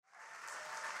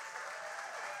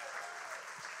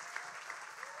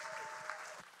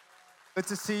Good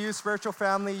to see you, spiritual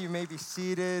family. You may be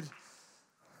seated.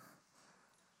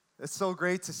 It's so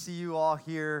great to see you all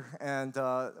here. And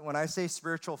when I say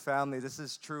spiritual family, this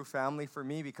is true family for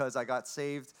me because I got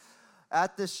saved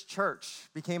at this church,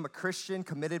 became a Christian,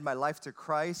 committed my life to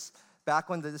Christ back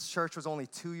when this church was only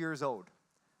 2 years old,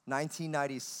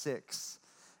 1996.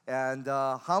 And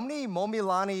how many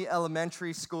Momilani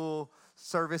Elementary School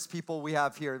service people we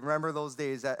have here? Remember those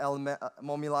days at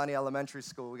Momilani Elementary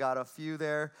School? We got a few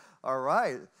there. All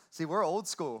right. See, we're old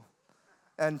school.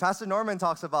 And Pastor Norman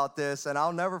talks about this, and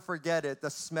I'll never forget it,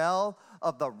 the smell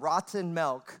of the rotten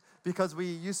milk, because we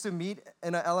used to meet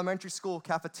in an elementary school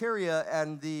cafeteria,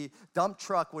 and the dump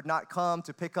truck would not come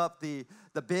to pick up the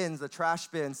bins, the trash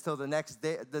bins, till the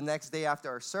next day after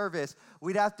our service.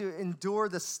 We'd have to endure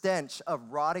the stench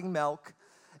of rotting milk.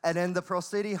 And then the Pro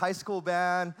City High School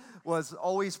band was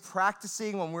always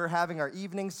practicing when we were having our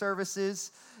evening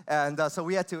services. And so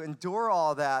we had to endure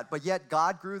all that, but yet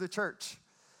God grew the church.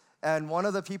 And one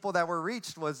of the people that were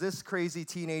reached was this crazy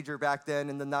teenager back then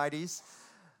in the 90s.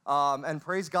 And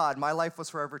praise God, my life was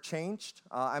forever changed.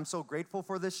 I'm so grateful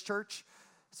for this church,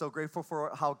 so grateful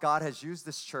for how God has used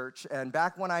this church. And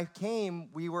back when I came,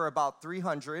 we were about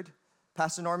 300.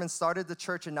 Pastor Norman started the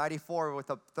church in 94 with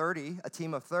a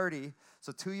team of 30.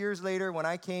 So 2 years later, when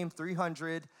I came,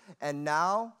 300. And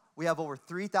now we have over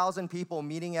 3,000 people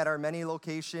meeting at our many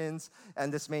locations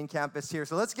and this main campus here.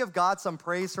 So let's give God some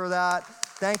praise for that.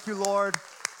 Thank you, Lord.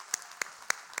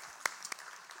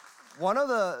 One of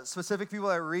the specific people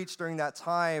I reached during that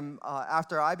time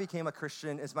after I became a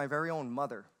Christian is my very own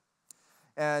mother.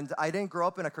 And I didn't grow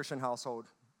up in a Christian household.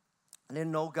 I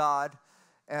didn't know God.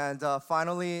 And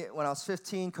finally, when I was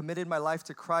 15, committed my life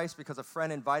to Christ because a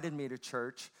friend invited me to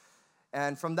church.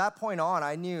 And from that point on,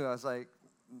 I knew, I was like,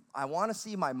 I want to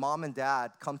see my mom and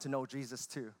dad come to know Jesus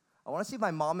too. I want to see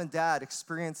my mom and dad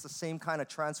experience the same kind of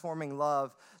transforming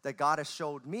love that God has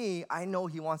showed me. I know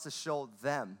He wants to show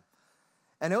them.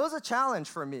 And it was a challenge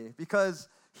for me because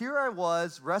here I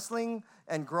was wrestling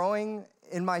and growing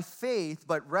in my faith,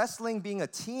 but wrestling being a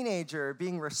teenager,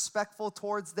 being respectful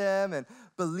towards them and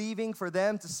believing for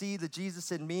them to see the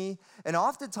Jesus in me. And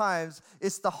oftentimes,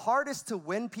 it's the hardest to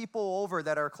win people over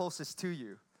that are closest to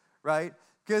you, right?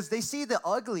 Because they see the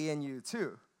ugly in you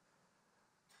too.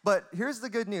 But here's the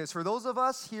good news. For those of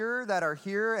us here that are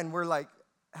here and we're like,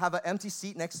 have an empty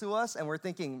seat next to us and we're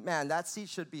thinking, man, that seat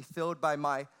should be filled by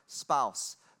my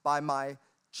spouse, by my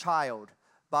child,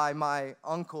 by my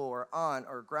uncle or aunt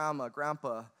or grandma,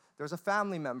 grandpa. There's a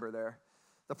family member there.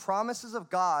 The promises of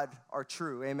God are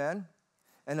true, amen?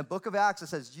 In the book of Acts, it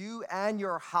says, you and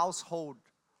your household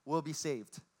will be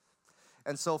saved.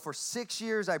 And so for 6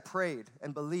 years, I prayed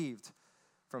and believed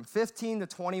from 15 to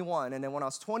 21. And then when I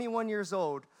was 21 years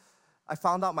old, I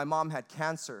found out my mom had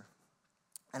cancer.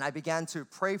 And I began to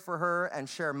pray for her and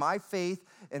share my faith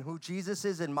in who Jesus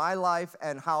is in my life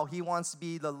and how He wants to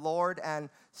be the Lord and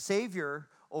Savior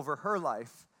over her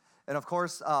life. And of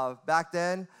course, back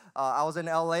then, I was in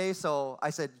LA, so I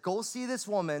said, go see this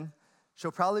woman.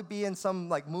 She'll probably be in some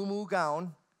like muumuu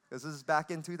gown. This is back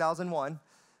in 2001.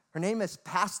 Her name is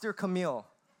Pastor Camille.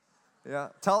 Yeah,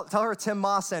 tell her Tim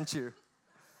Ma sent you.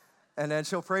 And then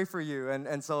she'll pray for you.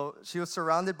 And so she was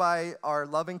surrounded by our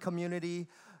loving community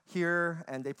here,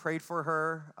 and they prayed for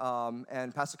her.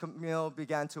 And Pastor Camille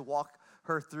began to walk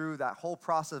her through that whole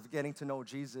process of getting to know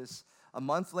Jesus. A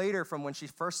month later, from when she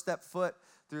first stepped foot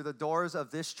through the doors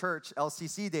of this church,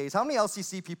 LCC days. How many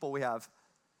LCC people we have?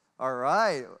 All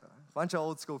right, a bunch of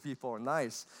old school people,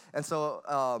 nice. And so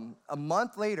a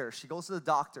month later, she goes to the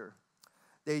doctor.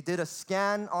 They did a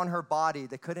scan on her body.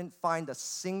 They couldn't find a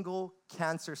single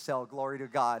cancer cell, glory to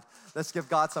God. Let's give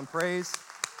God some praise.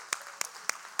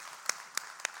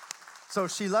 So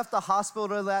she left the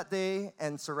hospital that day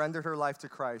and surrendered her life to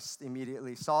Christ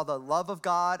immediately. Saw the love of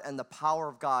God and the power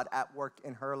of God at work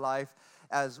in her life,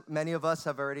 as many of us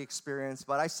have already experienced.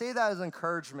 But I say that as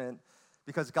encouragement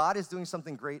because God is doing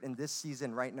something great in this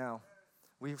season right now.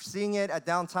 We're seeing it at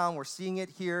downtown. We're seeing it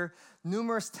here.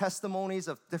 Numerous testimonies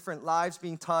of different lives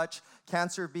being touched,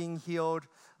 cancer being healed,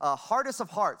 hardest of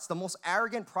hearts, the most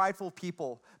arrogant, prideful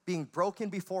people being broken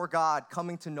before God,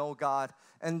 coming to know God.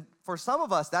 And for some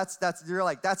of us, you're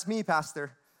like, that's me,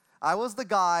 Pastor. I was the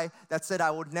guy that said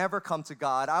I would never come to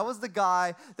God. I was the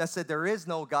guy that said there is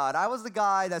no God. I was the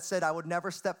guy that said I would never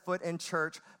step foot in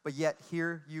church, but yet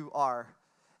here you are.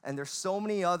 And there's so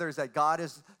many others that God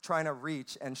is trying to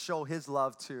reach and show His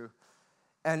love to.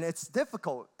 And it's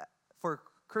difficult for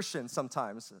Christians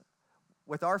sometimes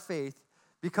with our faith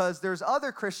because there's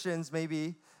other Christians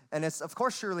maybe, and it's of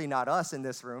course surely not us in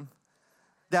this room,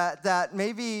 that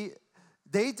maybe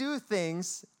they do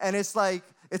things and it's like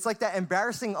It's like that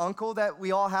embarrassing uncle that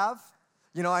we all have.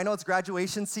 You know, I know it's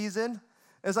graduation season.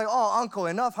 It's like, oh, uncle,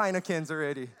 enough Heinekens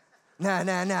already. Nah,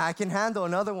 I can handle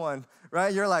another one,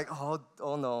 right? You're like, oh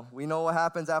no, we know what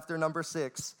happens after number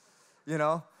 6, you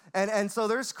know? And so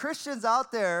there's Christians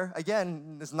out there,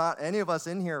 again, there's not any of us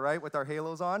in here, right, with our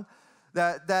halos on,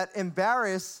 that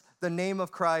embarrass the name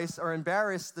of Christ or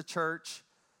embarrass the church.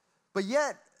 But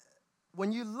yet,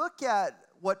 when you look at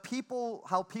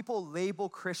how people label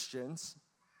Christians,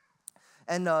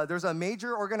 and there's a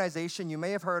major organization, you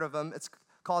may have heard of them, it's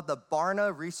called the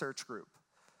Barna Research Group.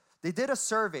 They did a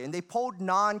survey, and they polled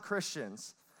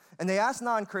non-Christians. And they asked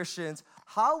non-Christians,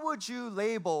 how would you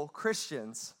label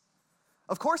Christians?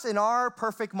 Of course, in our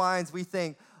perfect minds, we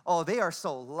think, oh, they are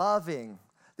so loving.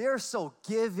 They are so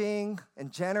giving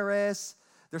and generous.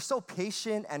 They're so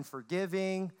patient and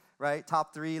forgiving, right?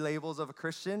 Top 3 labels of a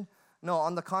Christian. No,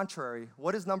 on the contrary.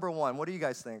 What is number 1? What do you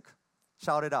guys think?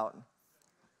 Shout it out.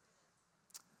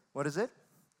 What is it?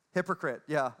 Hypocrite.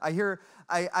 Yeah, I hear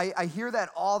that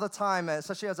all the time,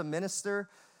 especially as a minister.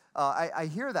 I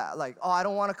hear that, like, oh, I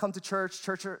don't want to come to church.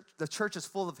 The church is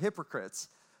full of hypocrites.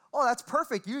 Oh, that's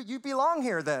perfect. You belong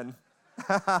here then.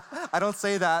 I don't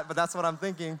say that, but that's what I'm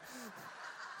thinking.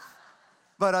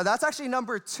 But that's actually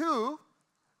number 2.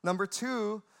 Number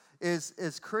 2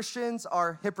 is Christians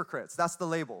are hypocrites. That's the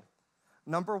label.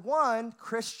 Number 1,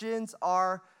 Christians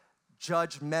are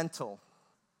judgmental.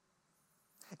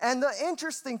 And the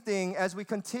interesting thing, as we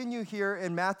continue here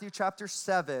in Matthew chapter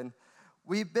 7,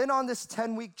 we've been on this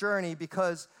 10-week journey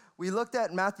because we looked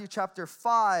at Matthew chapter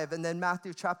 5 and then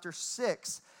Matthew chapter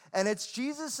 6, and it's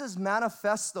Jesus'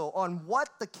 manifesto on what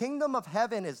the kingdom of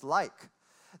heaven is like.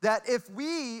 That if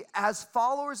we, as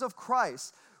followers of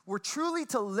Christ, were truly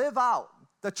to live out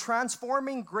the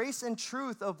transforming grace and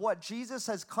truth of what Jesus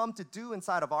has come to do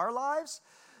inside of our lives,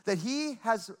 that he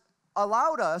has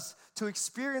allowed us to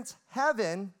experience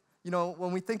heaven. You know,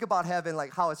 when we think about heaven,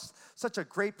 like how it's such a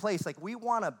great place, like we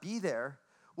want to be there.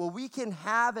 Well, we can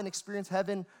have and experience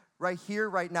heaven right here,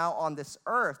 right now on this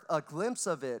earth, a glimpse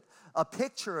of it, a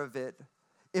picture of it,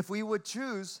 if we would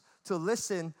choose to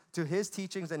listen to his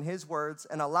teachings and his words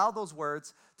and allow those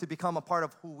words to become a part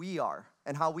of who we are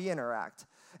and how we interact.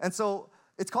 And so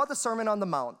it's called the Sermon on the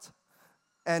Mount.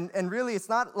 And really, it's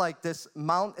not like this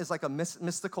mount is like a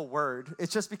mystical word.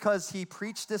 It's just because he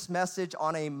preached this message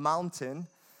on a mountain.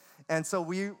 And so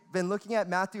we've been looking at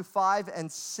Matthew 5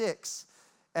 and 6.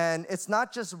 And it's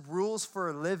not just rules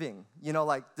for living. You know,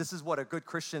 like this is what a good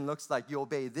Christian looks like. You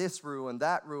obey this rule and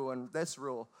that rule and this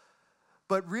rule.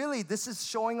 But really, this is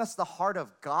showing us the heart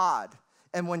of God.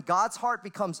 And when God's heart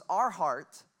becomes our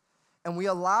heart, and we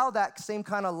allow that same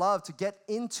kind of love to get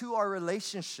into our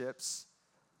relationships,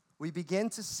 we begin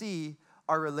to see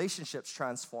our relationships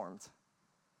transformed.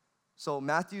 So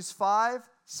Matthews 5,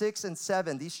 6, and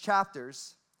 7, these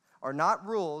chapters are not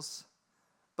rules,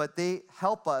 but they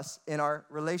help us in our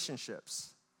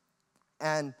relationships.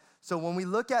 And so when we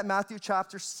look at Matthew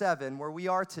chapter 7, where we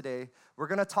are today, we're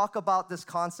going to talk about this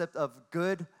concept of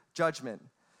good judgment.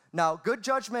 Now, good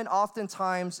judgment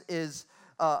oftentimes is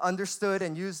understood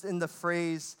and used in the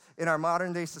phrase in our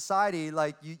modern day society,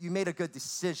 like you made a good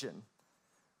decision.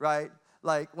 Right?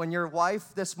 Like when your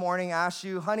wife this morning asks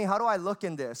you, honey, how do I look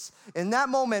in this? In that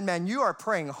moment, man, you are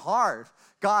praying hard.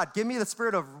 God, give me the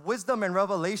spirit of wisdom and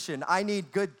revelation. I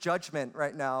need good judgment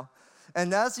right now.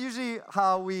 And that's usually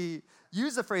how we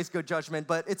use the phrase good judgment,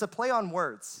 but it's a play on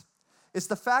words. It's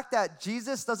the fact that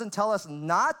Jesus doesn't tell us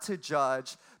not to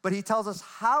judge, but he tells us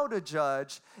how to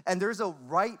judge, and there's a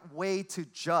right way to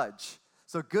judge.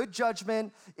 So good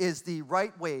judgment is the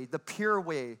right way, the pure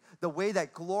way, the way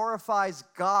that glorifies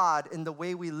God in the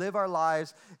way we live our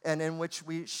lives and in which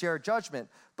we share judgment.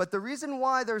 But the reason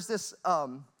why there's this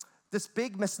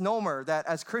big misnomer that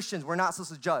as Christians, we're not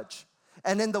supposed to judge.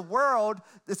 And in the world,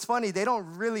 it's funny, they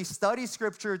don't really study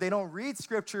Scripture, they don't read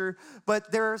Scripture,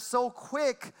 but they're so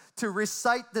quick to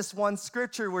recite this one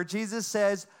Scripture where Jesus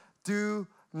says, do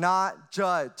not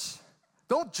judge.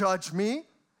 Don't judge me.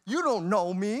 You don't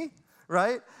know me.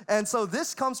 Right? And so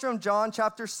this comes from John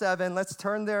chapter 7. Let's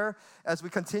turn there as we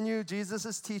continue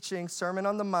Jesus' teaching, Sermon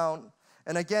on the Mount.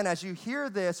 And again, as you hear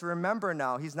this, remember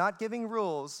now, he's not giving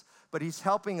rules, but he's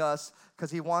helping us because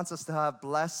he wants us to have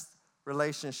blessed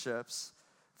relationships.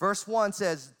 Verse 1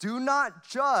 says, do not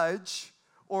judge,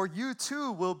 or you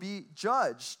too will be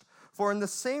judged. For in the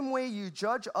same way you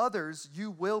judge others,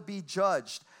 you will be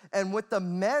judged. And with the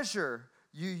measure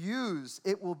you use,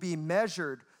 it will be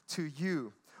measured to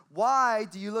you. Why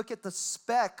do you look at the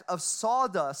speck of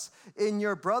sawdust in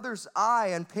your brother's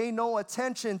eye and pay no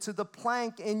attention to the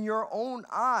plank in your own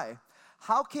eye?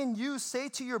 How can you say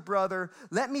to your brother,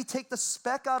 let me take the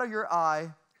speck out of your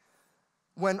eye,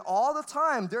 when all the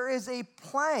time there is a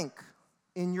plank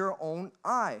in your own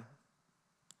eye?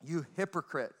 You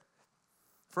hypocrite.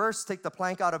 First, take the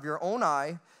plank out of your own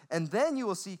eye, and then you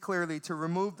will see clearly to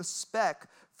remove the speck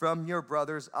from your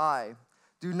brother's eye.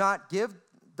 Do not give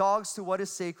dogs to what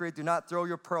is sacred. Do not throw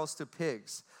your pearls to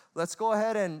pigs. Let's go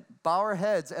ahead and bow our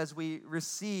heads as we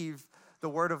receive the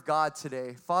word of God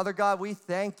today. Father God, we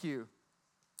thank you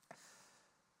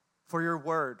for your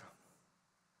word.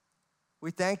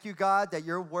 We thank you, God, that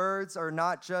your words are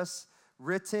not just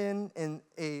written in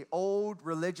an old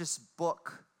religious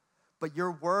book, but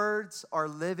your words are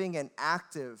living and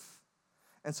active.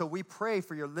 And so we pray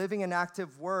for your living and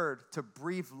active word to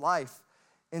breathe life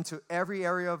into every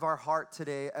area of our heart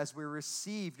today. As we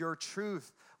receive your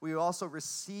truth, we also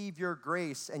receive your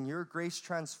grace, and your grace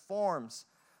transforms.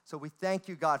 So we thank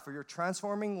you, God, for your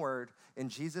transforming word. In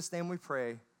Jesus' name we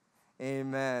pray.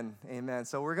 Amen. Amen.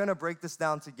 So we're going to break this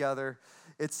down together.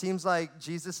 It seems like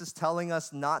Jesus is telling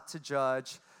us not to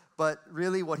judge, but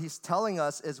really what he's telling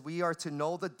us is we are to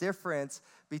know the difference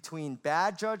between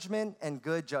bad judgment and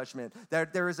good judgment.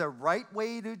 That there is a right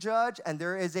way to judge and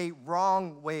there is a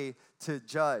wrong way to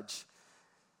judge.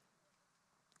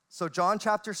 So John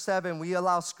chapter 7, we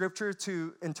allow Scripture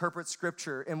to interpret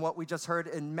Scripture. In what we just heard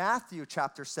in Matthew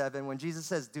chapter 7, when Jesus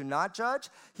says, do not judge,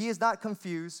 he is not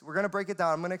confused. We're going to break it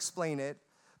down. I'm going to explain it.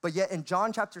 But yet in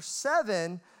John chapter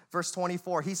 7, verse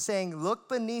 24, he's saying, look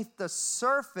beneath the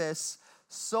surface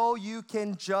so you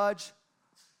can judge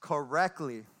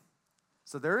correctly.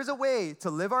 So there is a way to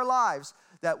live our lives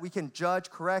that we can judge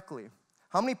correctly.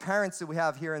 How many parents do we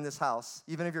have here in this house,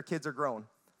 even if your kids are grown?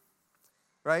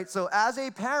 Right? So as a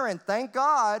parent, thank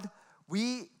God,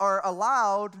 we are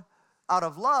allowed, out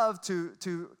of love,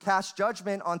 to cast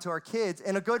judgment onto our kids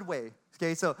in a good way.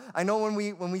 Okay, so I know when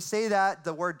we say that,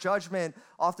 the word judgment,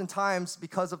 oftentimes,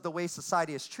 because of the way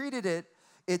society has treated it,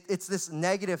 it's this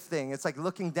negative thing. It's like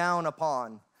looking down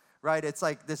upon, right? It's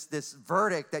like this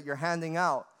verdict that you're handing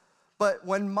out. But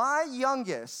when my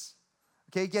youngest,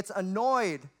 okay, gets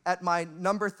annoyed at my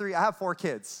number 3, I have 4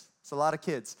 kids. It's a lot of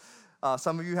kids.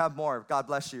 Some of you have more. God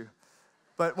bless you.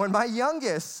 But when my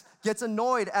youngest gets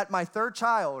annoyed at my 3rd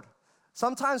child,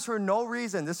 sometimes for no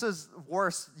reason, this is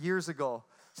worse years ago,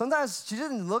 sometimes she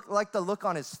didn't like the look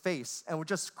on his face and would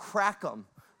just crack him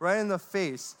right in the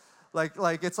face. Like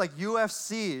it's like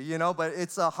UFC, you know, but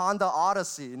it's a Honda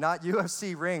Odyssey, not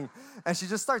UFC ring. And she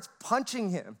just starts punching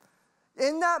him.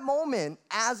 In that moment,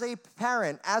 as a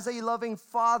parent, as a loving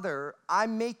father,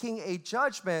 I'm making a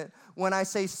judgment when I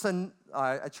say,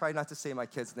 I try not to say my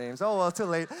kids' names. Oh, well, too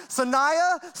late.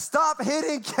 Sanaya, stop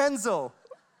hitting Kenzo.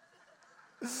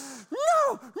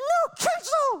 No,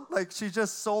 Kenzo! Like, she's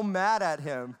just so mad at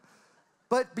him.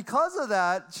 But because of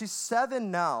that, she's 7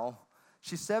 now.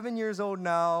 She's 7 years old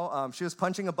now. She was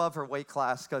punching above her weight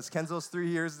class because Kenzo's 3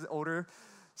 years older.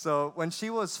 So when she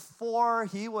was 4,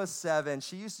 he was 7.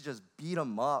 She used to just beat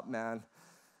him up, man.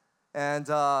 And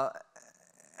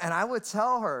I would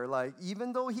tell her, like,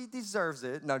 even though he deserves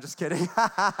it, no, just kidding.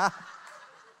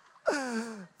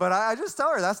 But I just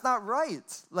tell her, that's not right.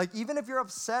 Like, even if you're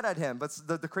upset at him. But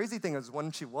the crazy thing is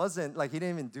when she wasn't, like, he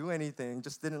didn't even do anything,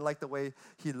 just didn't like the way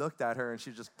he looked at her, and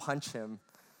she'd just punch him,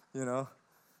 you know?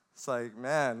 It's like,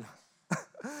 man.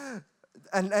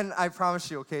 And I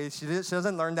promise you, okay, she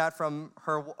doesn't learn that from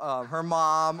her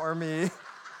mom or me.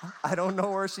 I don't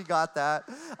know where she got that.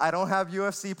 I don't have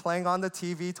UFC playing on the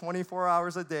TV 24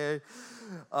 hours a day.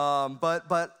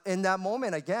 But in that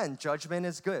moment, again, judgment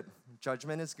is good.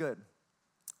 Judgment is good.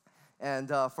 And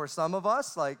for some of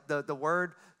us, like the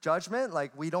word judgment,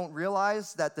 like we don't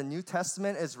realize that the New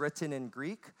Testament is written in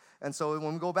Greek. And so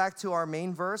when we go back to our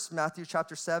main verse, Matthew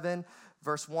chapter 7,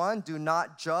 verse 1, do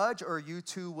not judge or you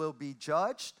too will be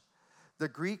judged. The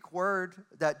Greek word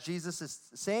that Jesus is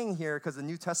saying here, because the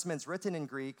New Testament is written in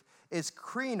Greek, is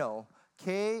krino,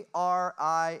 K-R-I-N-O.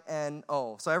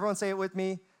 So everyone say it with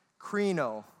me,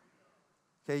 krino.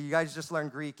 Okay, you guys just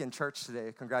learned Greek in church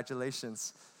today.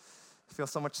 Congratulations. I feel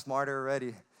so much smarter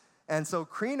already. And so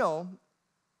krino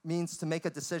means to make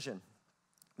a decision.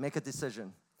 Make a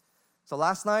decision. So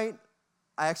last night,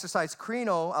 I exercised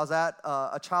krino. I was at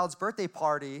a child's birthday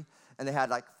party, and they had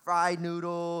like fried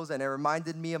noodles, and it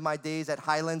reminded me of my days at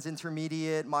Highlands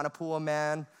Intermediate, Manapua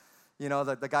Man, you know,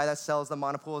 the guy that sells the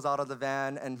Manapuas out of the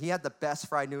van, and he had the best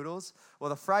fried noodles. Well,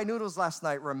 the fried noodles last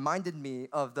night reminded me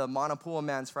of the Manapua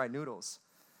Man's fried noodles,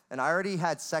 and I already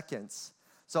had seconds.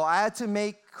 So I had to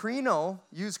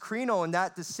use krino in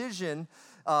that decision,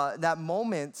 that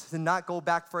moment, to not go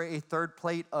back for a 3rd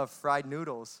plate of fried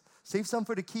noodles. Save some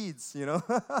for the kids, you know.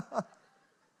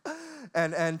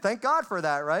 And thank God for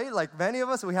that, right? Like many of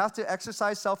us, we have to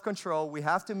exercise self-control. We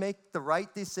have to make the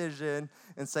right decision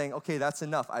and saying, okay, that's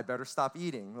enough. I better stop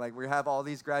eating. Like we have all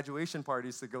these graduation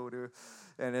parties to go to,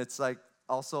 and it's like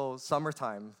also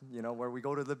summertime, where we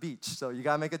go to the beach. So you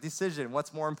got to make a decision.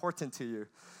 What's more important to you?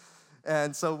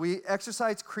 And so we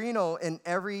exercise krino in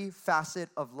every facet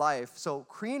of life. So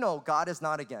krino, God is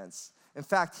not against. In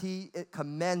fact, it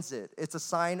commends it. It's a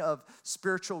sign of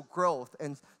spiritual growth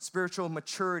and spiritual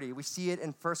maturity. We see it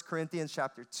in 1 Corinthians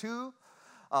chapter 2.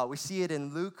 We see it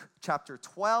in Luke chapter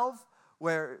 12,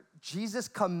 where Jesus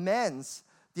commends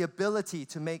the ability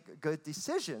to make good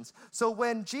decisions. So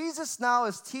when Jesus now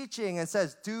is teaching and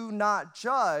says, do not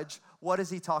judge, what is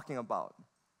he talking about?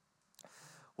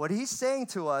 What he's saying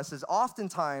to us is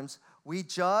oftentimes we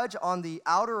judge on the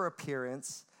outer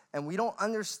appearance and we don't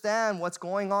understand what's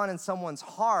going on in someone's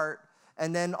heart,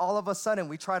 and then all of a sudden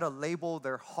we try to label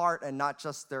their heart and not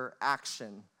just their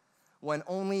action, when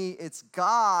only it's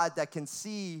God that can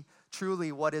see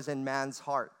truly what is in man's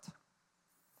heart.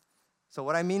 So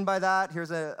what I mean by that,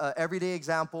 here's an everyday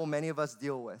example many of us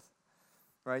deal with,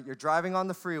 right? You're driving on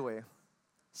the freeway.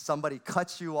 Somebody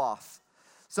cuts you off.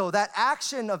 So that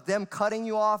action of them cutting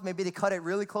you off, maybe they cut it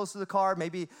really close to the car,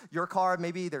 maybe your car,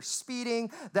 maybe they're speeding.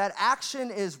 That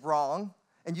action is wrong,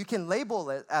 and you can label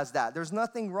it as that. There's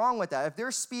nothing wrong with that. If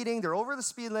they're speeding, they're over the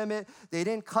speed limit, they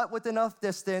didn't cut with enough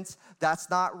distance, that's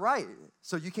not right.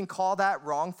 So you can call that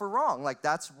wrong for wrong, like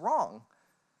that's wrong.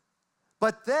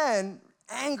 But then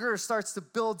anger starts to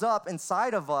build up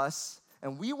inside of us,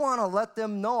 and we want to let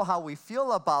them know how we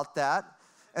feel about that.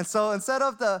 And so instead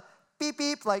of the beep,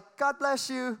 beep, like, God bless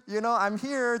you, I'm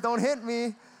here, don't hit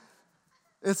me.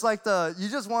 It's like you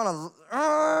just want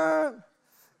to,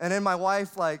 and then my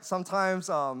wife, like, sometimes,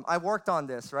 I worked on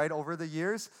this, right, over the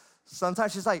years.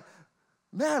 Sometimes she's like,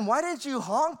 man, why didn't you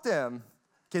honk them?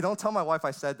 Okay, don't tell my wife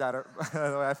I said that.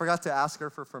 I forgot to ask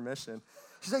her for permission.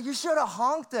 She's like, you should have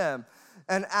honked them.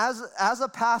 And as a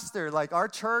pastor, like our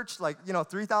church, like,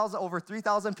 over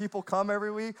 3,000 people come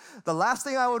every week. The last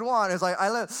thing I would want is like,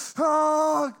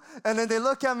 honk, and then they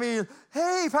look at me,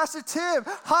 hey, Pastor Tim,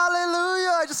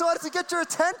 hallelujah, I just wanted to get your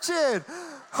attention.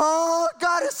 Honk,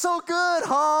 God is so good,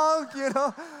 honk,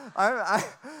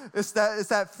 It's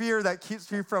that fear that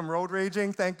keeps me from road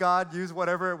raging. Thank God, use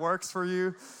whatever works for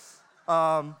you.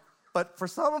 But for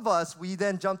some of us, we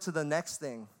then jump to the next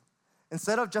thing.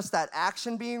 Instead of just that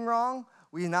action being wrong,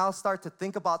 we now start to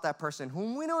think about that person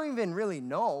whom we don't even really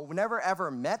know, we never ever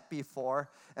met before,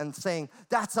 and saying,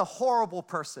 that's a horrible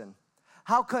person.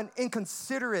 How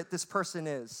inconsiderate this person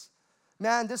is.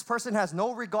 Man, this person has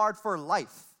no regard for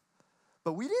life.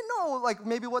 But we didn't know, like,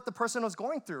 maybe what the person was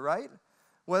going through, right?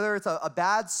 Whether it's a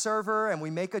bad server and we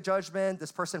make a judgment,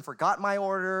 this person forgot my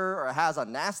order or has a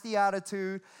nasty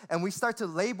attitude, and we start to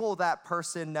label that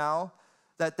person now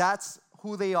that's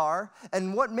who they are.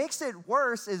 And what makes it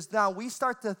worse is now we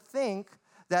start to think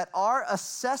that our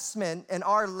assessment and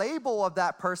our label of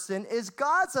that person is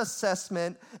God's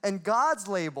assessment and God's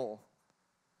label.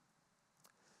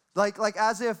 Like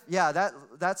as if,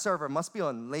 that server must be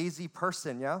a lazy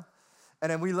person, yeah?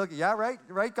 And then we look,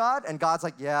 right, God? And God's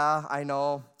like, yeah, I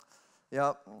know.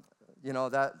 Yep,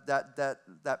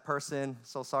 that person,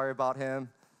 so sorry about him.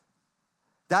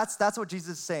 That's what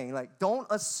Jesus is saying. Like, don't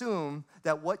assume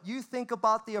that what you think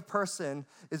about the person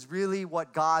is really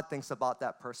what God thinks about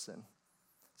that person.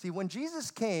 See, when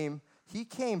Jesus came, he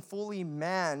came fully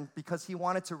man because he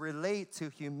wanted to relate to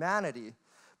humanity.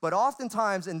 But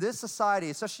oftentimes in this society,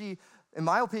 especially in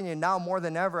my opinion, now more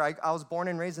than ever, I was born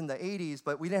and raised in the 80s,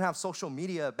 but we didn't have social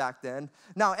media back then.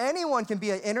 Now anyone can be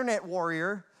an internet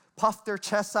warrior, puff their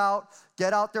chests out,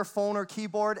 get out their phone or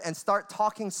keyboard, and start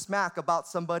talking smack about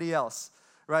somebody else.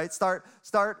 Right? Start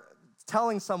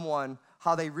telling someone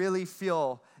how they really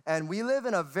feel. And we live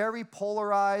in a very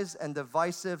polarized and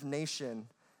divisive nation.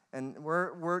 And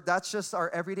that's just our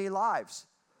everyday lives.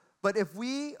 But if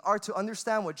we are to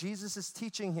understand what Jesus is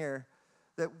teaching here,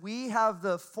 that we have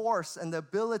the force and the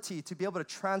ability to be able to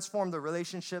transform the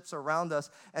relationships around us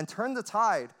and turn the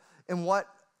tide in what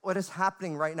is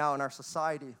happening right now in our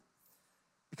society.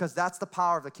 Because that's the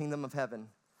power of the kingdom of heaven.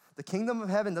 The kingdom of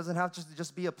heaven doesn't have to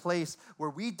just be a place where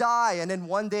we die and then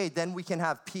one day then we can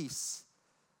have peace.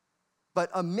 But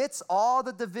amidst all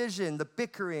the division, the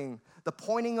bickering, the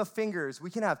pointing of fingers, we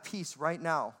can have peace right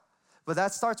now. But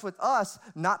that starts with us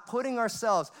not putting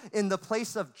ourselves in the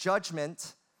place of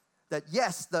judgment, that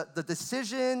yes, the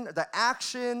decision, the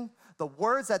action, the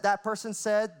words that person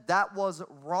said, that was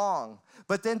wrong.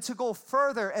 But then to go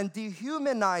further and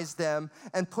dehumanize them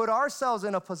and put ourselves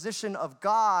in a position of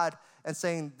God and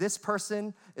saying, this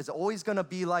person is always going to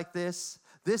be like this.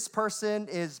 this person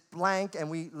is blank, and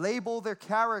we label their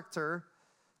character,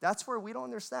 that's where we don't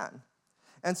understand.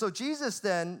 And so Jesus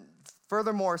then,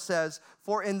 furthermore, says,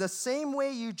 for in the same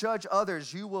way you judge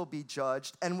others, you will be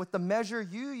judged, and with the measure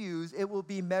you use, it will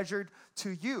be measured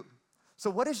to you. So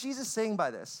what is Jesus saying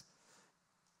by this?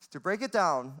 To break it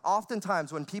down,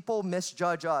 oftentimes when people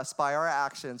misjudge us by our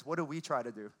actions, what do we try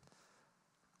to do?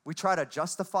 We try to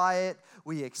justify it,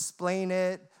 we explain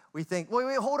it, we think,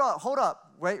 wait, hold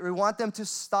up, right? We want them to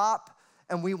stop,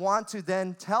 and we want to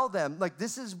then tell them, like,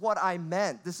 this is what I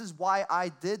meant, this is why I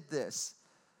did this.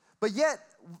 But yet,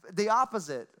 the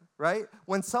opposite, right?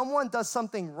 When someone does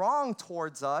something wrong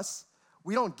towards us,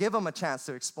 we don't give them a chance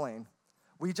to explain.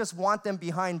 We just want them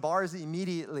behind bars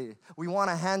immediately. We want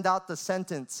to hand out the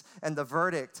sentence and the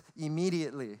verdict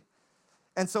immediately.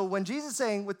 And so when Jesus is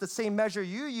saying, with the same measure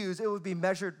you use, it would be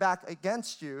measured back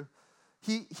against you,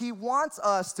 he wants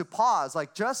us to pause.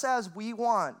 Like, just as we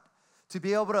want to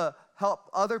be able to help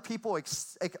other people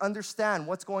understand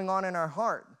what's going on in our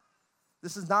heart.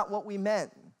 This is not what we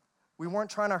meant. We weren't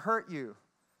trying to hurt you.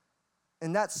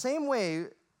 In that same way,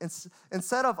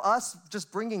 instead of us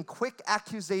just bringing quick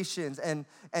accusations and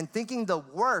thinking the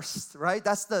worst, right?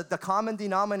 That's the common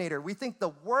denominator. We think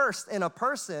the worst in a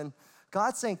person.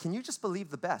 God's saying, can you just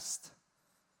believe the best?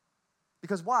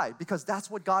 Because why? Because that's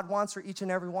what God wants for each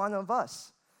and every one of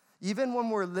us. Even when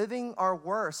we're living our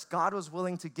worst, God was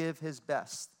willing to give his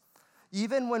best.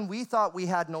 Even when we thought we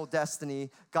had no destiny,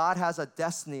 God has a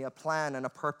destiny, a plan, and a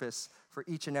purpose for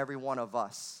each and every one of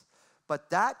us.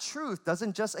 But that truth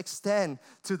doesn't just extend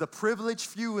to the privileged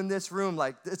few in this room,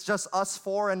 like it's just us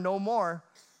four and no more.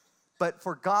 But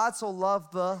for God so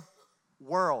loved the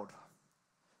world.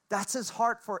 That's his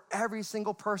heart for every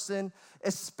single person,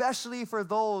 especially for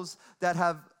those that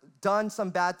have done some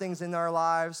bad things in our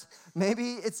lives.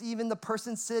 Maybe it's even the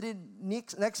person seated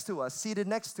next to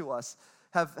us,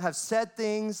 have said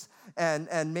things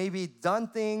and maybe done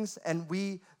things, and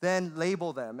we then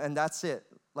label them, and that's it.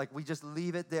 Like, we just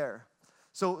leave it there.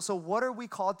 So what are we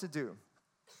called to do?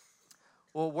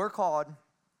 Well, we're called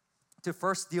to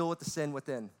first deal with the sin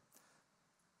within.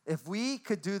 If we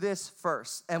could do this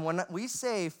first, and when we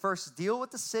say first deal with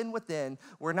the sin within,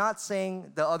 we're not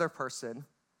saying the other person.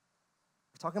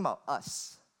 We're talking about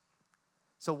us.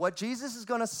 So what Jesus is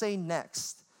going to say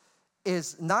next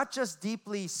is not just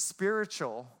deeply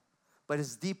spiritual, but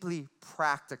is deeply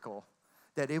practical.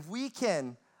 That if we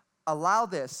can allow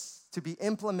this to be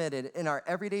implemented in our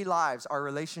everyday lives, our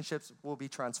relationships will be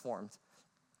transformed.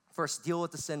 First, deal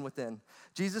with the sin within.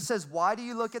 Jesus says, why do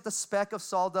you look at the speck of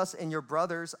sawdust in your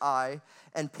brother's eye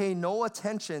and pay no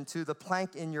attention to the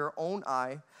plank in your own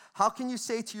eye? How can you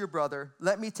say to your brother,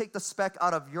 let me take the speck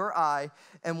out of your eye,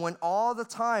 and when all the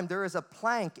time there is a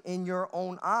plank in your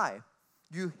own eye?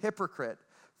 You hypocrite.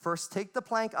 First, take the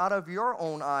plank out of your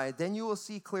own eye, then you will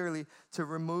see clearly to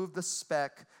remove the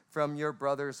speck from your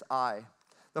brother's eye.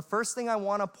 The first thing I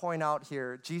want to point out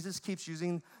here, Jesus keeps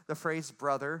using the phrase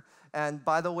brother. And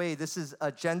by the way, this is a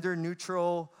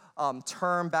gender-neutral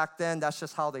term back then. That's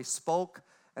just how they spoke.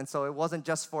 And so it wasn't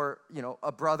just for,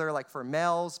 a brother like for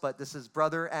males, but this is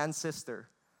brother and sister.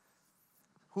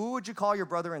 Who would you call your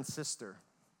brother and sister?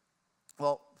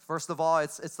 Well, first of all,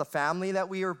 it's the family that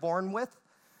we are born with,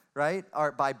 right?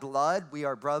 By blood, we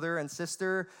are brother and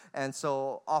sister. And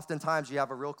so oftentimes you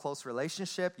have a real close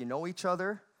relationship. You know each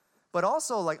other. But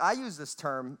also, like, I use this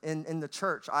term in the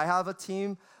church. I have a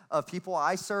team of people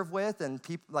I serve with and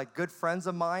people like good friends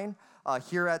of mine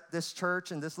here at this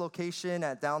church and this location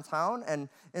at downtown. And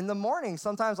in the morning,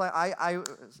 sometimes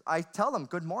I tell them,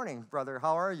 good morning, brother,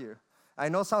 how are you? I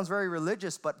know it sounds very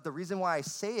religious, but the reason why I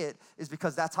say it is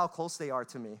because that's how close they are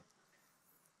to me.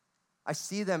 I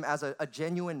see them as a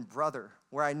genuine brother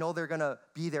where I know they're going to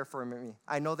be there for me.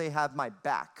 I know they have my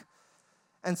back.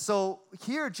 And so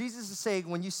here Jesus is saying,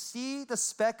 when you see the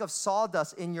speck of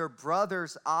sawdust in your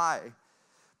brother's eye,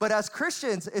 but as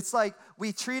Christians, it's like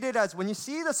we treat it as when you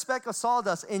see the speck of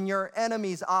sawdust in your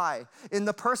enemy's eye, in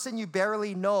the person you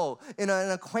barely know, in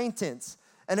an acquaintance,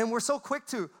 and then we're so quick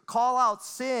to call out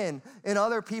sin in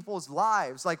other people's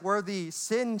lives, like we're the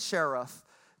sin sheriff,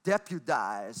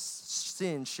 deputized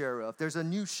sin sheriff. There's a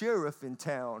new sheriff in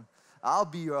town. I'll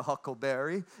be your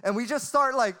huckleberry. And we just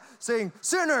start like saying,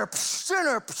 sinner, psh,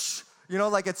 sinner, psh.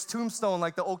 Like it's Tombstone,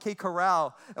 like the OK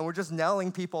Corral, and we're just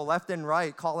nailing people left and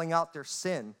right, calling out their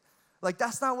sin. Like,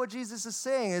 that's not what Jesus is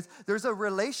saying. There's a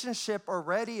relationship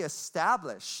already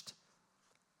established.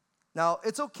 Now,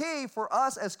 it's okay for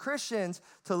us as Christians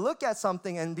to look at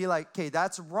something and be like, okay,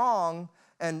 that's wrong.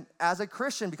 And as a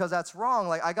Christian, because that's wrong,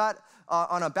 like I got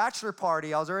on a bachelor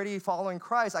party, I was already following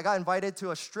Christ. I got invited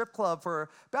to a strip club for a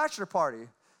bachelor party.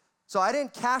 So I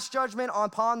didn't cast judgment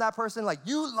upon that person like,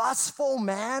 you lustful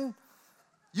man,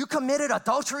 you committed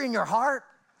adultery in your heart,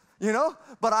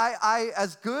 But I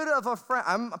as good of a friend,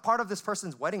 I'm a part of this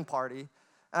person's wedding party,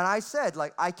 and I said,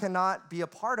 like, I cannot be a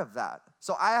part of that.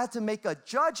 So I had to make a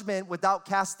judgment without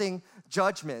casting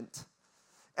judgment.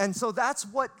 And so that's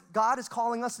what God is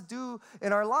calling us to do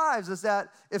in our lives, is that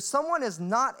if someone is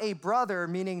not a brother,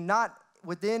 meaning not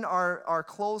within our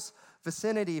close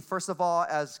vicinity, first of all,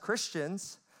 as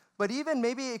Christians, but even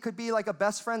maybe it could be like a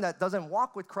best friend that doesn't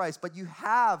walk with Christ, but you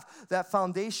have that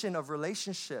foundation of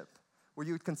relationship where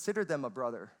you would consider them a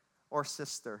brother or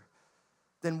sister,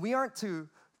 then we aren't to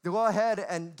go ahead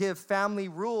and give family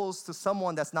rules to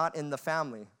someone that's not in the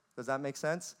family. Does that make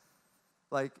sense?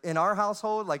 Like in our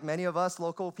household, like many of us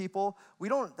local people, we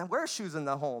don't wear shoes in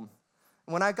the home.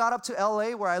 When I got up to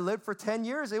LA, where I lived for 10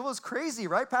 years, it was crazy,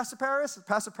 right, Pastor Paris?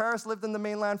 Pastor Paris lived in the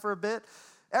mainland for a bit.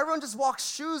 Everyone just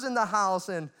walks shoes in the house,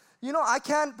 and I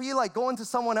can't be like going to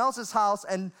someone else's house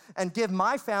and give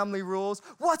my family rules.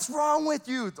 What's wrong with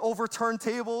you? Overturn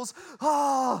tables.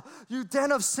 Oh, you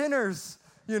den of sinners.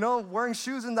 Wearing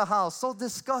shoes in the house. So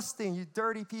disgusting, you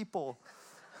dirty people.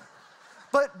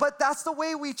 But that's the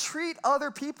way we treat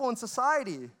other people in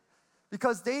society.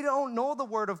 Because they don't know the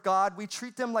Word of God, we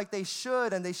treat them like they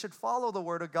should, and they should follow the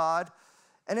Word of God.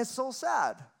 And it's so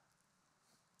sad.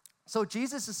 So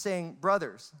Jesus is saying,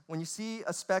 brothers, when you see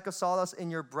a speck of sawdust in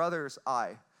your brother's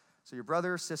eye, so your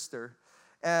brother or sister,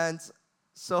 and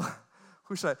so,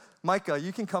 who should Micah,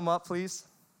 you can come up, please.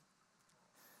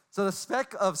 So the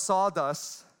speck of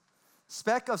sawdust,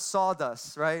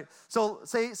 right? So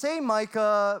say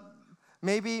Micah,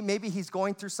 maybe he's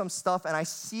going through some stuff, and I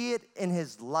see it in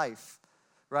his life,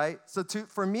 right? So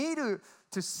for me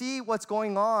to see what's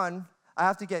going on, I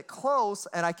have to get close,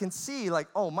 and I can see, like,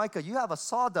 oh, Micah, you have a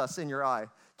sawdust in your eye.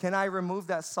 Can I remove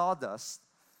that sawdust?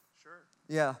 Sure.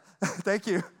 Yeah, thank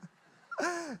you.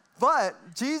 But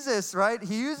Jesus, right,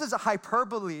 he uses a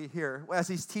hyperbole here as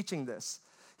he's teaching this.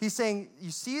 He's saying,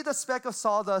 you see the speck of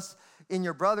sawdust in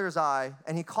your brother's eye,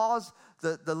 and he calls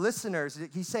the listeners,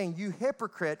 he's saying, you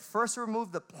hypocrite, first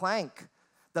remove the plank.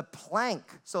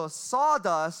 So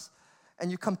sawdust, and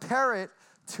you compare it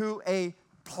to a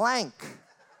plank.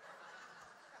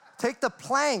 Take the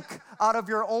plank out of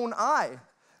your own eye.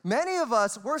 Many of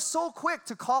us, we're so quick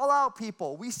to call out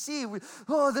people. We see,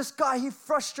 this guy, he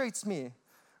frustrates me,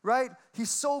 right?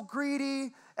 He's so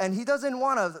greedy, and he doesn't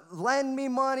want to lend me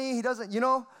money. He doesn't,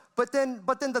 But then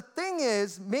the thing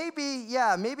is, maybe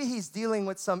he's dealing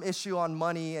with some issue on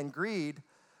money and greed.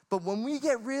 But when we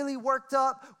get really worked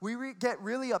up, get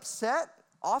really upset,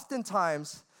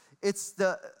 oftentimes it's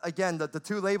the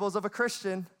two labels of a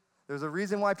Christian. There's a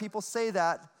reason why people say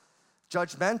that.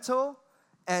 Judgmental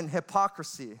and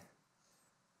hypocrisy.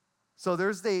 So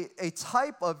there's a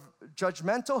type of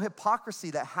judgmental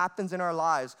hypocrisy that happens in our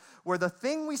lives where the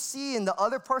thing we see in the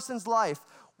other person's life,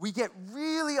 we get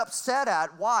really upset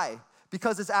at. Why?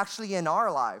 Because it's actually in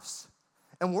our lives.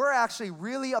 And we're actually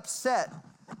really upset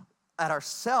at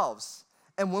ourselves.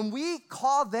 And when we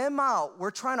call them out,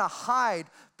 we're trying to hide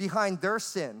behind their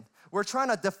sin. We're trying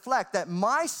to deflect that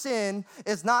my sin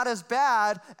is not as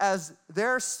bad as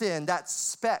their sin, that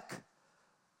speck.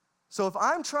 So if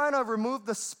I'm trying to remove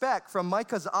the speck from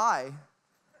Micah's eye,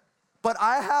 but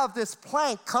I have this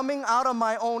plank coming out of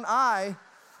my own eye,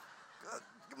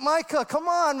 Micah, come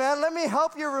on, man, let me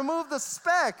help you remove the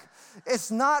speck. It's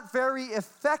not very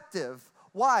effective.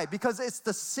 Why? Because it's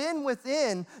the sin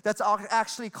within that's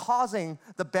actually causing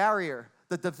the barrier,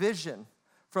 the division,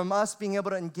 from us being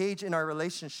able to engage in our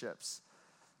relationships.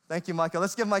 Thank you, Micah.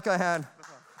 Let's give Micah a hand.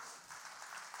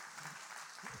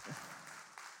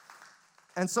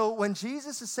 And so when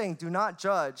Jesus is saying, do not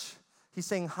judge, he's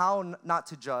saying how not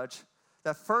to judge.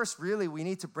 That first, really, we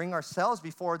need to bring ourselves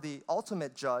before the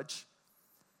ultimate judge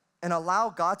and allow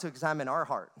God to examine our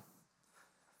heart.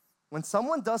 When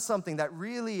someone does something that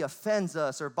really offends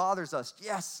us or bothers us,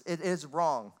 yes, it is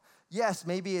wrong. Yes,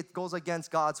 maybe it goes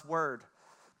against God's word.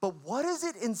 But what is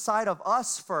it inside of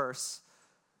us first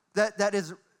that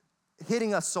is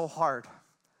hitting us so hard,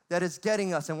 that is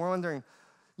getting us, and we're wondering,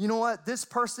 you know what, this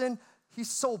person, he's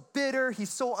so bitter,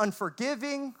 he's so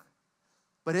unforgiving,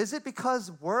 but is it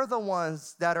because we're the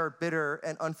ones that are bitter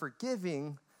and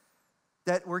unforgiving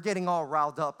that we're getting all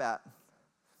riled up at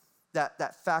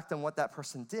that fact and what that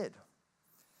person did?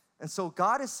 And so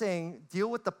God is saying,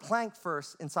 deal with the plank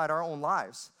first inside our own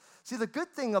lives. See, the good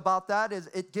thing about that is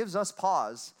it gives us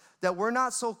pause, that we're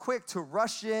not so quick to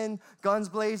rush in, guns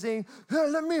blazing. Hey,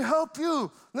 let me help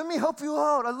you. Let me help you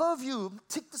out. I love you.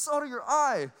 Take this out of your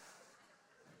eye.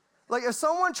 Like if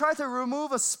someone tried to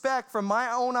remove a speck from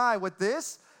my own eye with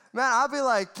this, Man, I'll be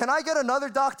like, can I get another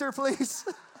doctor, please?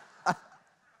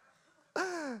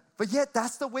 But yet,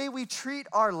 that's the way we treat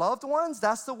our loved ones.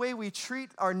 That's the way we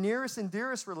treat our nearest and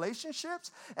dearest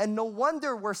relationships. And no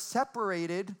wonder we're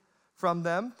separated from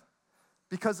them,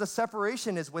 because the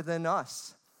separation is within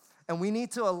us. And we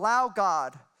need to allow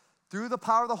God, through the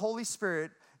power of the Holy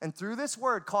Spirit and through this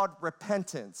word called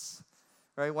repentance,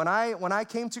 right? When I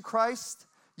came to Christ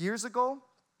years ago,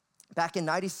 back in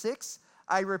 96,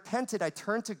 I repented, I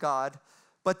turned to God,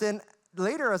 but then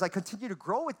later, as I continue to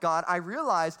grow with God, I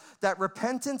realized that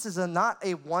repentance is not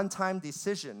a one-time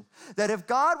decision. That if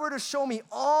God were to show me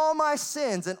all my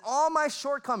sins and all my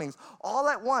shortcomings all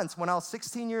at once when I was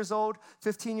 16 years old,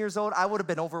 15 years old, I would have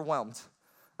been overwhelmed.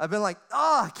 I've been like,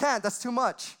 I can't, that's too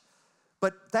much.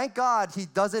 But thank God he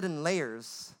does it in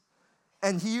layers.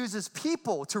 And he uses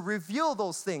people to reveal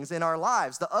those things in our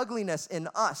lives, the ugliness in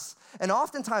us. And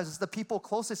oftentimes, it's the people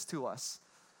closest to us.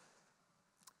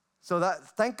 So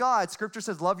thank God, Scripture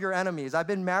says, love your enemies. I've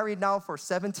been married now for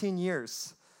 17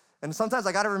 years. And sometimes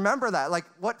I got to remember that. Like,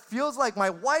 what feels like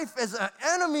my wife is an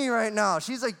enemy right now.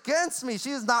 She's against me. She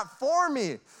is not for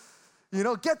me.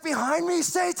 Get behind me,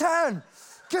 Satan.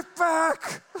 Get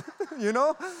back.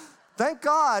 Thank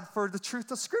God for the truth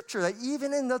of Scripture, that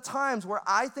even in the times where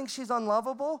I think she's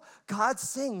unlovable, God's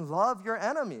saying, love your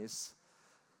enemies.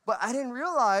 But I didn't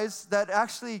realize that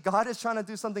actually God is trying to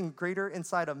do something greater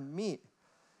inside of me.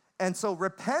 And so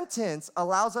repentance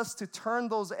allows us to turn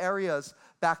those areas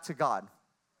back to God.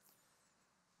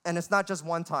 And it's not just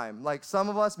one time. Like some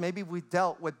of us, maybe we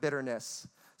dealt with bitterness.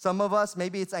 Some of us,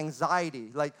 maybe it's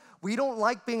anxiety. Like we don't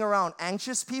like being around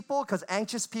anxious people because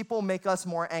anxious people make us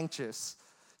more anxious.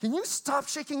 Can you stop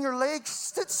shaking your legs?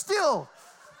 Sit still.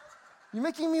 You're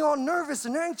making me all nervous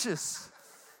and anxious.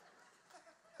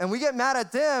 And we get mad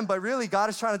at them, but really God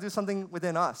is trying to do something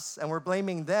within us. And we're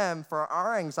blaming them for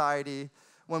our anxiety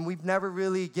when we've never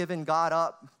really given God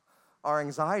up our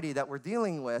anxiety that we're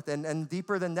dealing with. And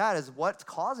deeper than that is what's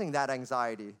causing that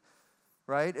anxiety,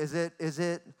 right? Is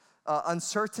it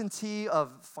uncertainty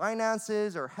of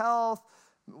finances or health?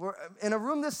 In a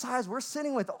room this size, we're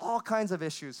sitting with all kinds of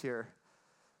issues here.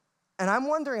 And I'm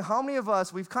wondering how many of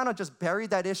us, we've kind of just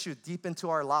buried that issue deep into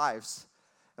our lives.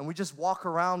 And we just walk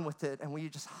around with it and we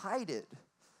just hide it.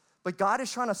 But God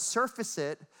is trying to surface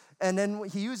it, and then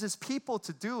he uses people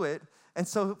to do it. And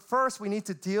so first, we need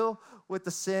to deal with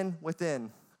the sin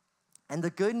within. And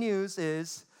the good news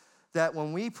is that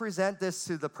when we present this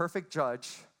to the perfect judge,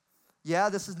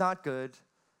 this is not good.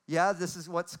 This is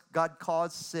what God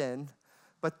calls sin.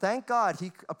 But thank God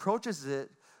he approaches it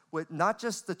with not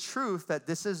just the truth that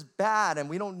this is bad and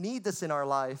we don't need this in our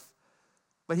life,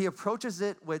 but he approaches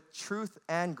it with truth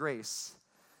and grace.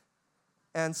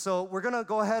 And so we're going to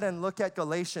go ahead and look at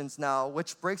Galatians now,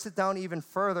 which breaks it down even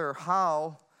further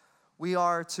how we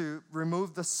are to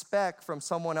remove the speck from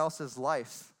someone else's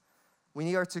life.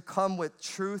 We are to come with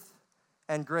truth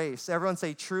and grace. Everyone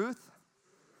say truth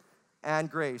and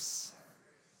grace.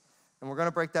 And we're going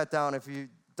to break that down. If you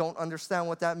don't understand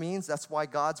what that means, that's why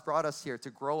God's brought us here, to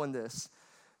grow in this.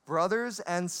 Brothers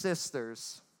and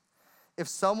sisters, if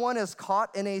someone is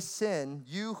caught in a sin,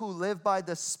 you who live by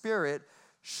the Spirit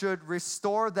should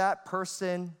restore that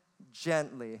person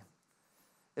gently.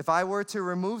 If I were to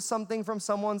remove something from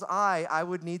someone's eye, I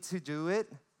would need to do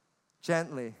it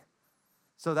gently.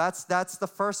 So that's the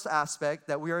first aspect,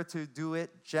 that we are to do it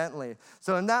gently.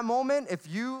 So in that moment, if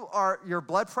your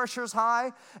blood pressure is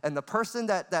high and the person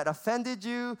that offended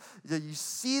you, you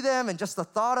see them and just the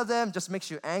thought of them just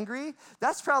makes you angry,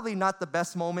 that's probably not the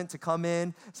best moment to come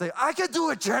in and say, I can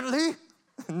do it gently.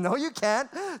 No, you can't.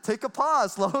 Take a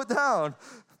pause, slow it down.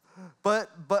 But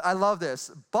I love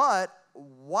this. But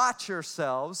watch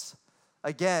yourselves.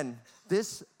 Again,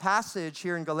 this passage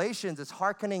here in Galatians is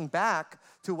hearkening back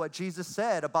to what Jesus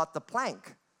said about the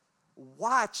plank.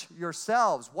 Watch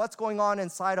yourselves. What's going on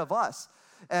inside of us?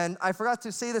 And I forgot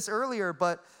to say this earlier,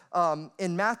 but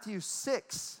in Matthew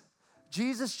 6,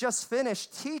 Jesus just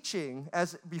finished teaching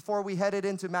before we headed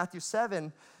into Matthew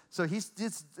 7. So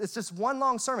it's just one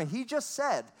long sermon. He just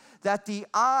said that the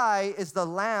eye is the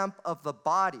lamp of the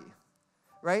body,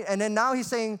 right? And then now he's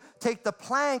saying, take the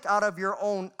plank out of your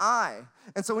own eye.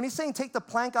 And so when he's saying take the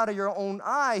plank out of your own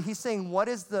eye, he's saying what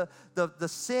is the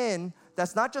sin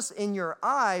that's not just in your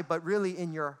eye, but really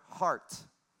in your heart.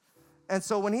 And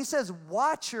so when he says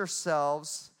watch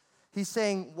yourselves, he's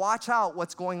saying watch out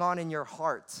what's going on in your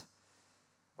heart.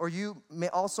 Or you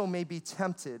may be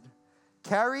tempted.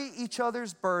 Carry each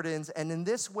other's burdens, and in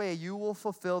this way you will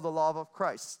fulfill the law of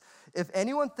Christ. If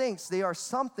anyone thinks they are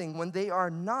something when they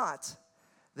are not,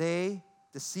 they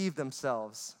deceive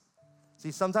themselves.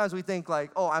 See, sometimes we think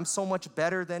like, oh, I'm so much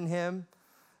better than him.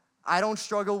 I don't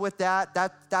struggle with that.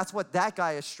 That's what that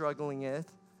guy is struggling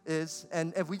with.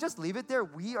 And if we just leave it there,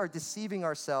 we are deceiving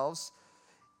ourselves.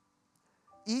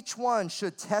 Each one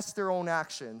should test their own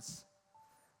actions.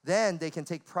 Then they can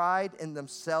take pride in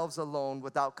themselves alone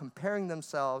without comparing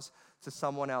themselves to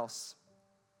someone else.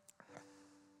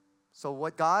 So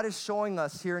what God is showing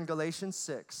us here in Galatians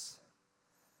 6,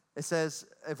 it says,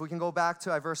 if we can go back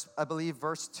to, I believe,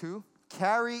 verse 2,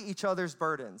 carry each other's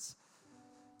burdens.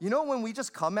 You know, when we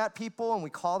just come at people and we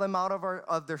call them out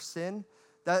of their sin,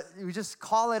 that we just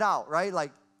call it out, right?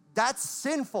 Like, that's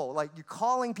sinful. Like, you're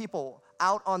calling people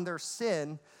out on their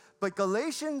sin. But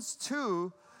Galatians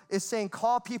 2 is saying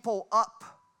call people up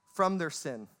from their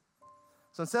sin.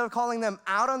 So instead of calling them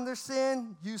out on their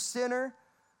sin, you sinner,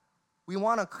 we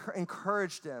want to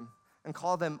encourage them and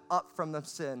call them up from the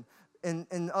sin.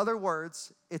 In other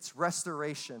words, it's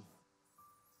restoration.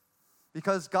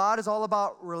 Because God is all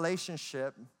about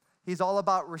relationship. He's all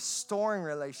about restoring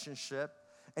relationship.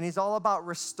 And He's all about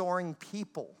restoring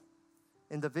people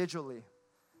individually.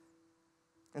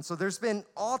 And so there's been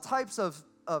all types of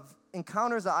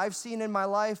encounters that I've seen in my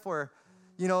life where,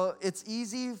 you know, it's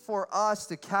easy for us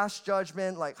to cast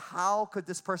judgment, like, how could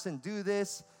this person do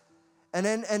this? And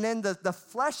then the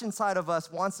flesh inside of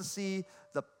us wants to see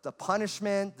the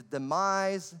punishment, the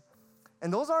demise.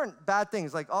 And those aren't bad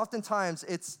things. Like, oftentimes,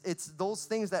 it's those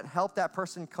things that help that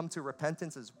person come to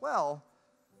repentance as well.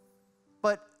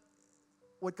 But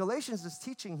what Galatians is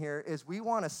teaching here is we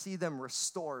want to see them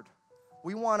restored.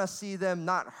 We want to see them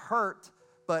not hurt,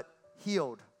 but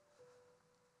healed.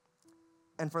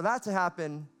 And for that to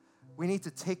happen, we need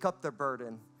to take up their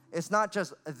burden. It's not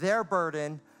just their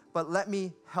burden, but let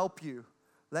me help you.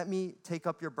 Let me take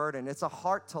up your burden. It's a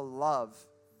heart to love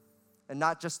and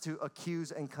not just to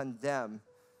accuse and condemn.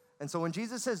 And so when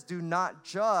Jesus says, do not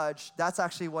judge, that's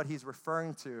actually what He's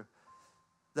referring to.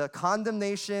 The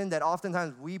condemnation that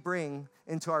oftentimes we bring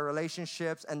into our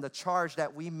relationships and the charge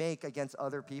that we make against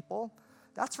other people,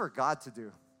 that's for God to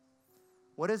do.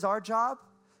 What is our job?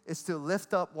 Is to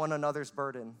lift up one another's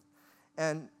burden.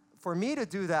 And for me to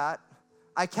do that,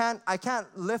 I can't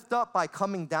lift up by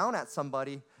coming down at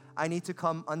somebody. I need to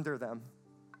come under them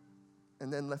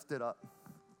and then lift it up.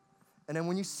 And then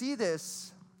when you see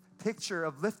this picture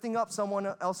of lifting up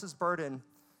someone else's burden,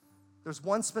 there's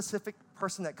one specific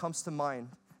person that comes to mind.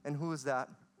 And who is that?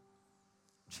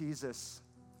 Jesus.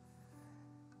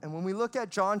 And when we look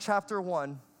at John chapter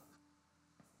 1,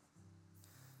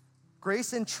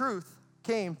 grace and truth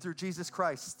came through Jesus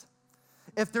Christ.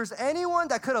 If there's anyone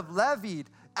that could have levied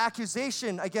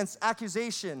accusation against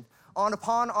accusation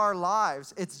upon our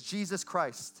lives, it's Jesus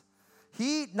Christ.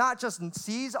 He not just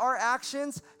sees our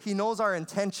actions, He knows our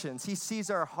intentions. He sees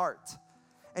our heart.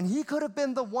 And He could have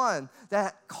been the one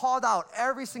that called out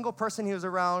every single person He was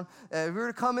around. If we were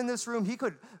to come in this room, He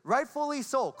could, rightfully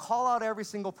so, call out every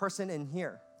single person in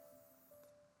here.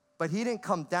 But He didn't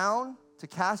come down to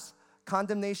cast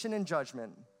condemnation and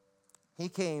judgment. He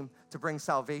came to bring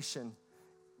salvation,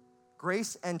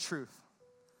 grace and truth.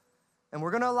 And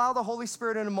we're going to allow the Holy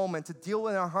Spirit in a moment to deal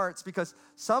with our hearts, because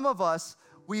some of us,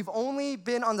 we've only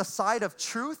been on the side of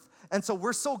truth, and so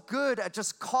we're so good at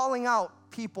just calling out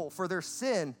people for their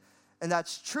sin, and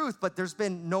that's truth, but there's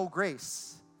been no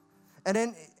grace.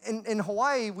 And in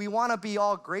Hawaii, we want to be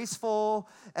all graceful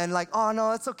and like, oh,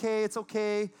 no, it's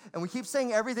okay. And we keep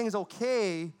saying everything's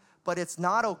okay, but it's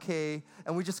not okay,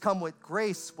 and we just come with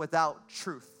grace without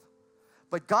truth.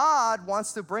 But God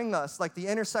wants to bring us, like the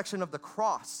intersection of the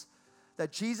cross,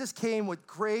 that Jesus came with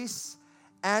grace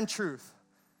and truth.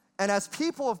 And as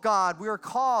people of God, we are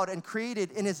called and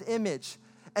created in His image,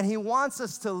 and He wants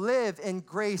us to live in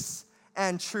grace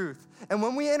and truth. And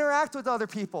when we interact with other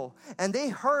people, and they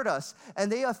hurt us,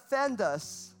 and they offend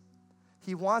us,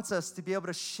 He wants us to be able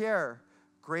to share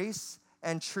grace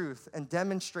and truth and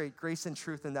demonstrate grace and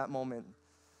truth in that moment.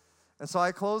 And so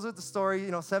I close with the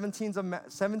story,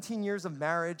 17 years of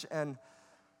marriage, and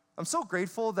I'm so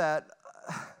grateful that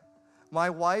my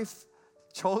wife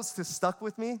chose to stick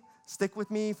with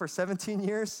me for 17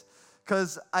 years,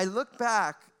 because I look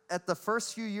back at the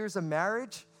first few years of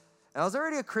marriage, and I was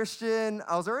already a Christian,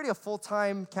 I was already a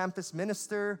full-time campus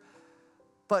minister,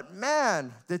 but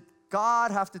man, did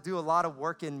God have to do a lot of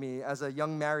work in me as a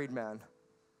young married man.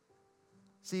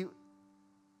 See,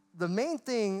 the main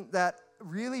thing that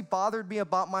really bothered me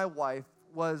about my wife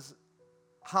was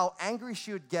how angry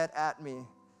she would get at me.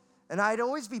 And I'd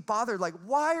always be bothered, like,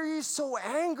 why are you so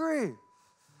angry?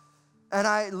 And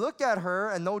I looked at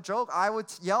her, and no joke, I would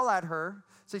yell at her,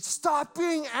 say, stop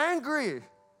being angry.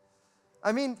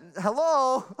 I mean,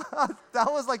 hello,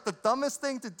 that was like the dumbest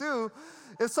thing to do.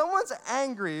 If someone's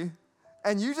angry,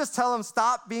 and you just tell them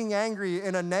stop being angry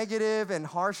in a negative and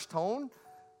harsh tone,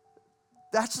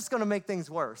 that's just gonna make things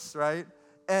worse, right?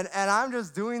 And I'm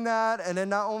just doing that, and then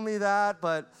not only that,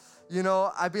 but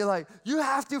I'd be like, you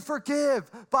have to forgive.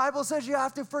 Bible says you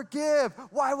have to forgive.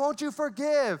 Why won't you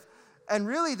forgive? And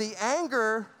really the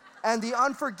anger and the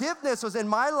unforgiveness was in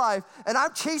my life, and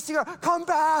I'm chasing her, come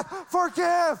back,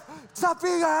 forgive, stop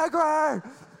being angry.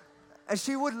 And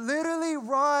she would literally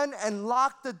run and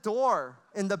lock the door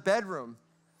in the bedroom.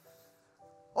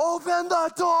 Open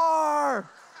the door.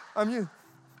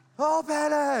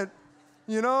 Open it,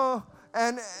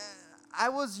 And I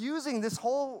was using this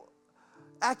whole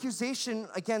accusation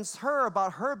against her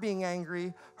about her being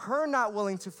angry, her not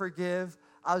willing to forgive.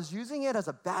 I was using it as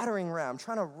a battering ram,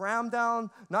 trying to ram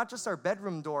down not just our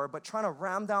bedroom door, but trying to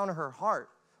ram down her heart.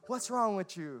 What's wrong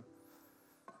with you?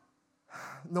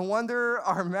 No wonder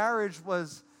our marriage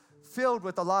was filled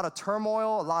with a lot of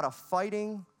turmoil, a lot of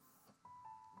fighting.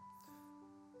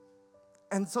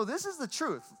 And so this is the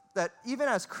truth, that even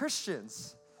as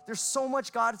Christians, there's so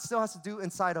much God still has to do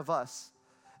inside of us.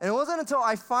 And it wasn't until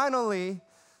I finally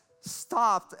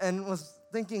stopped and was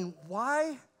thinking,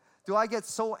 why do I get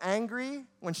so angry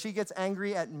when she gets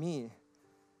angry at me?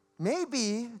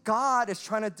 Maybe God is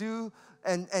trying to do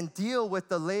and deal with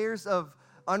the layers of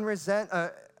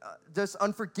this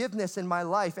unforgiveness in my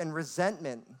life and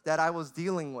resentment that I was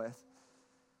dealing with.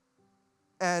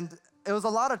 And it was a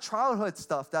lot of childhood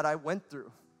stuff that I went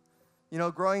through.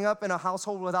 Growing up in a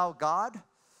household without God,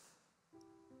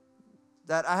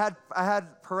 that I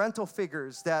had parental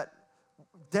figures that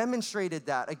demonstrated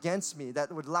that against me, that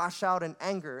would lash out in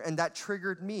anger, and that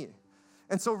triggered me.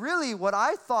 And so really what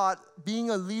I thought being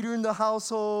a leader in the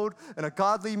household and a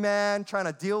godly man trying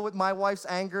to deal with my wife's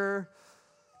anger,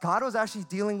 God was actually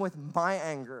dealing with my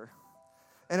anger.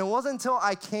 And it wasn't until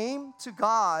I came to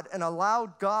God and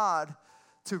allowed God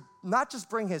to not just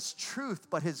bring His truth,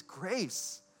 but His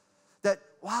grace, that,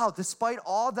 wow, despite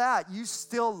all that, you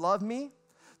still love me.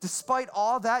 Despite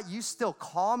all that, you still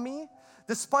call me.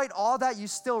 Despite all that, you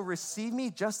still receive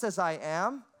me just as I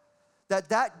am.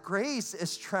 That grace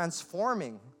is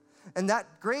transforming. And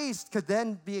that grace could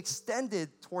then be extended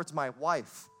towards my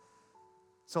wife.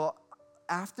 So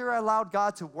after I allowed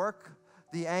God to work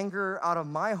the anger out of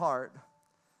my heart,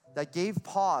 that gave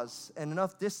pause and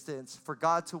enough distance for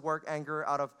God to work anger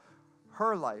out of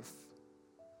her life.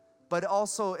 But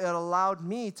also it allowed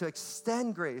me to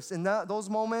extend grace. In those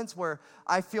moments where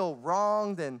I feel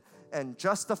wronged and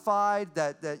justified,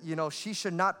 that she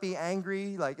should not be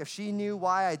angry. Like if she knew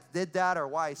why I did that or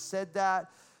why I said that,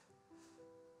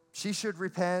 she should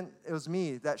repent. It was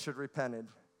me that should repented.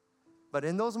 But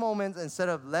in those moments, instead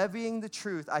of levying the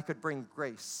truth, I could bring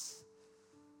grace.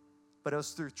 But it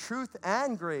was through truth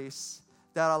and grace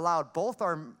that allowed both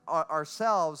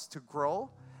ourselves to grow.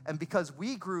 And because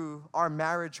we grew, our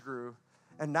marriage grew.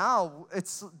 And now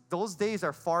those days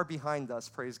are far behind us,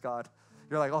 praise God.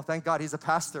 You're like, oh, thank God he's a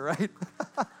pastor, right?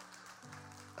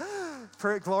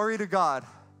 Glory to God.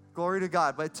 Glory to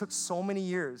God. But it took so many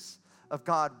years of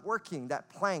God working that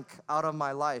plank out of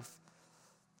my life.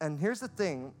 And here's the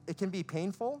thing, it can be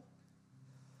painful,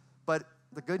 but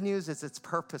the good news is it's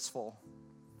purposeful.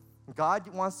 God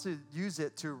wants to use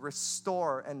it to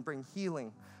restore and bring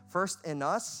healing, first in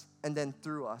us and then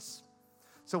through us.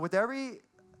 So with every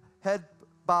head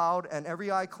bowed and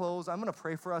every eye closed, I'm going to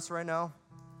pray for us right now.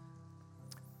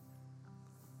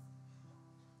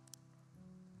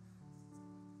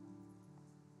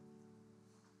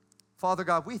 Father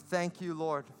God, we thank you,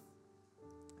 Lord,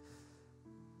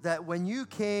 that when you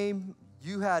came,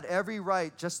 you had every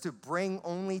right just to bring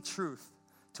only truth,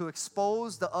 to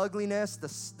expose the ugliness,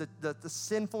 the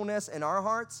sinfulness in our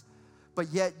hearts,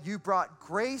 but yet you brought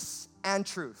grace and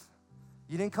truth.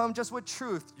 You didn't come just with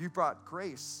truth, you brought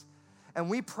grace. And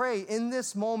we pray in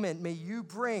this moment, may you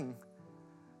bring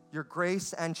your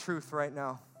grace and truth right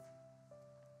now.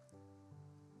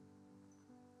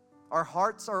 Our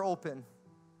hearts are open,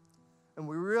 and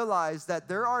we realize that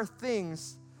there are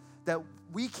things that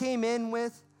we came in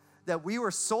with, that we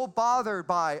were so bothered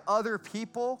by other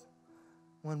people,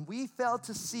 when we failed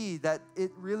to see that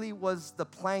it really was the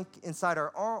plank inside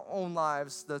our own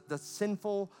lives, the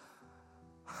sinful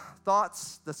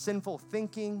thoughts, the sinful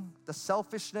thinking, the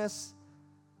selfishness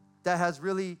that has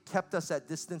really kept us at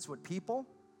distance with people.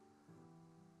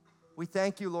 We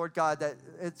thank you, Lord God, that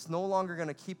it's no longer going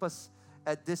to keep us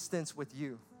at distance with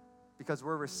you because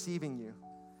we're receiving you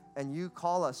and you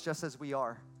call us just as we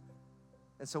are.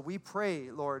 And so we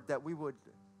pray, Lord, that we would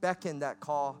beckon that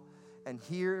call and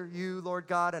hear you, Lord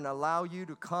God, and allow you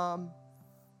to come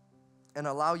and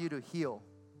allow you to heal.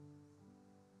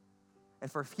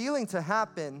 And for healing to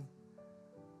happen,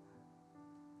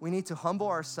 we need to humble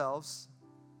ourselves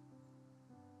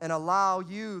and allow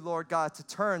you, Lord God, to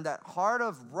turn that heart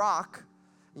of rock.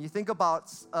 And you think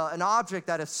about an object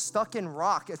that is stuck in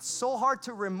rock. It's so hard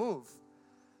to remove.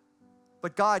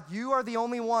 But God, you are the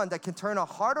only one that can turn a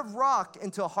heart of rock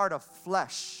into a heart of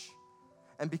flesh.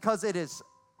 And because it is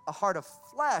a heart of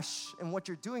flesh in what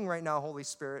you're doing right now, Holy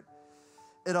Spirit,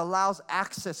 it allows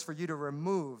access for you to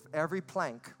remove every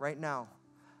plank right now.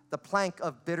 The plank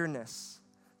of bitterness,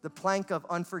 the plank of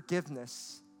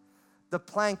unforgiveness, the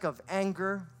plank of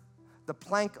anger, the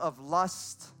plank of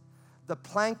lust, the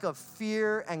plank of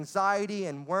fear, anxiety,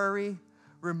 and worry.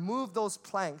 Remove those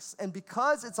planks. And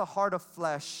because it's a heart of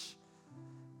flesh,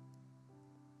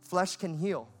 flesh can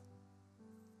heal.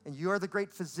 And you are the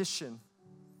great physician.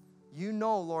 You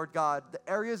know, Lord God, the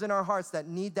areas in our hearts that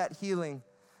need that healing,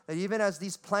 that even as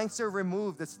these planks are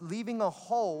removed, it's leaving a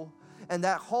hole, and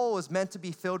that hole is meant to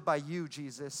be filled by you,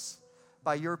 Jesus,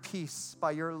 by your peace,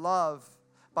 by your love,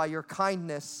 by your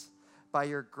kindness, by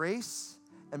your grace,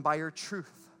 and by your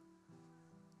truth.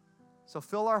 So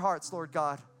fill our hearts, Lord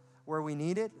God, where we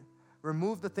need it,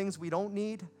 remove the things we don't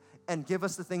need, and give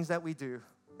us the things that we do,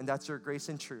 and that's your grace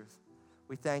and truth.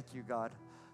 We thank you, God.